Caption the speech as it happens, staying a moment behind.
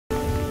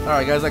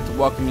Alright guys, I'd like to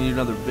welcome you to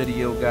another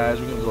video, guys.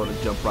 We're gonna go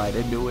to jump right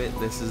into it.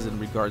 This is in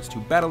regards to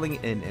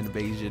battling an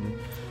invasion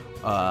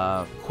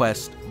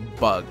quest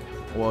bug.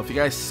 Well, if you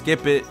guys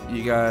skip it,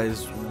 you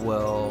guys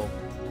will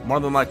more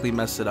than likely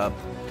mess it up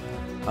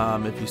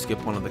if you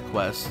skip one of the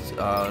quests.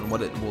 And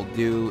what it will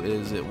do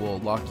is it will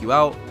lock you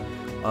out,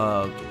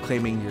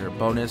 claiming your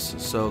bonus.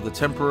 So the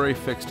temporary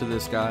fix to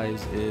this,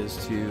 guys,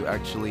 is to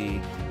actually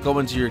go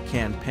into your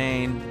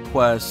campaign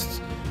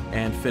quests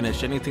and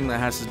finish anything that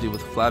has to do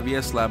with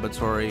Flavius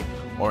Laboratory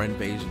or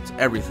invasions,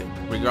 everything,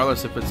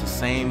 regardless if it's the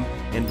same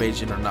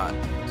invasion or not.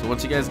 So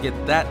once you guys get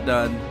that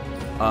done,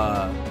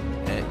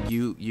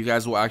 you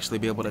guys will actually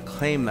be able to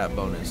claim that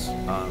bonus,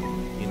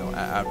 you know,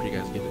 after you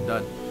guys get it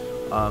done.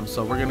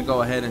 So we're gonna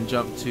go ahead and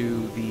jump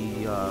to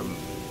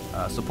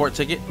the support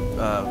ticket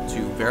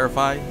to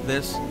verify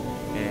this,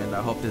 and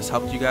I hope this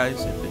helped you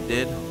guys. If it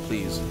did,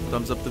 please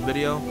thumbs up the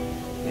video,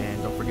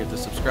 and don't forget to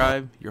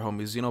subscribe. Your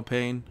homie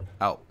Xenopane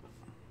out.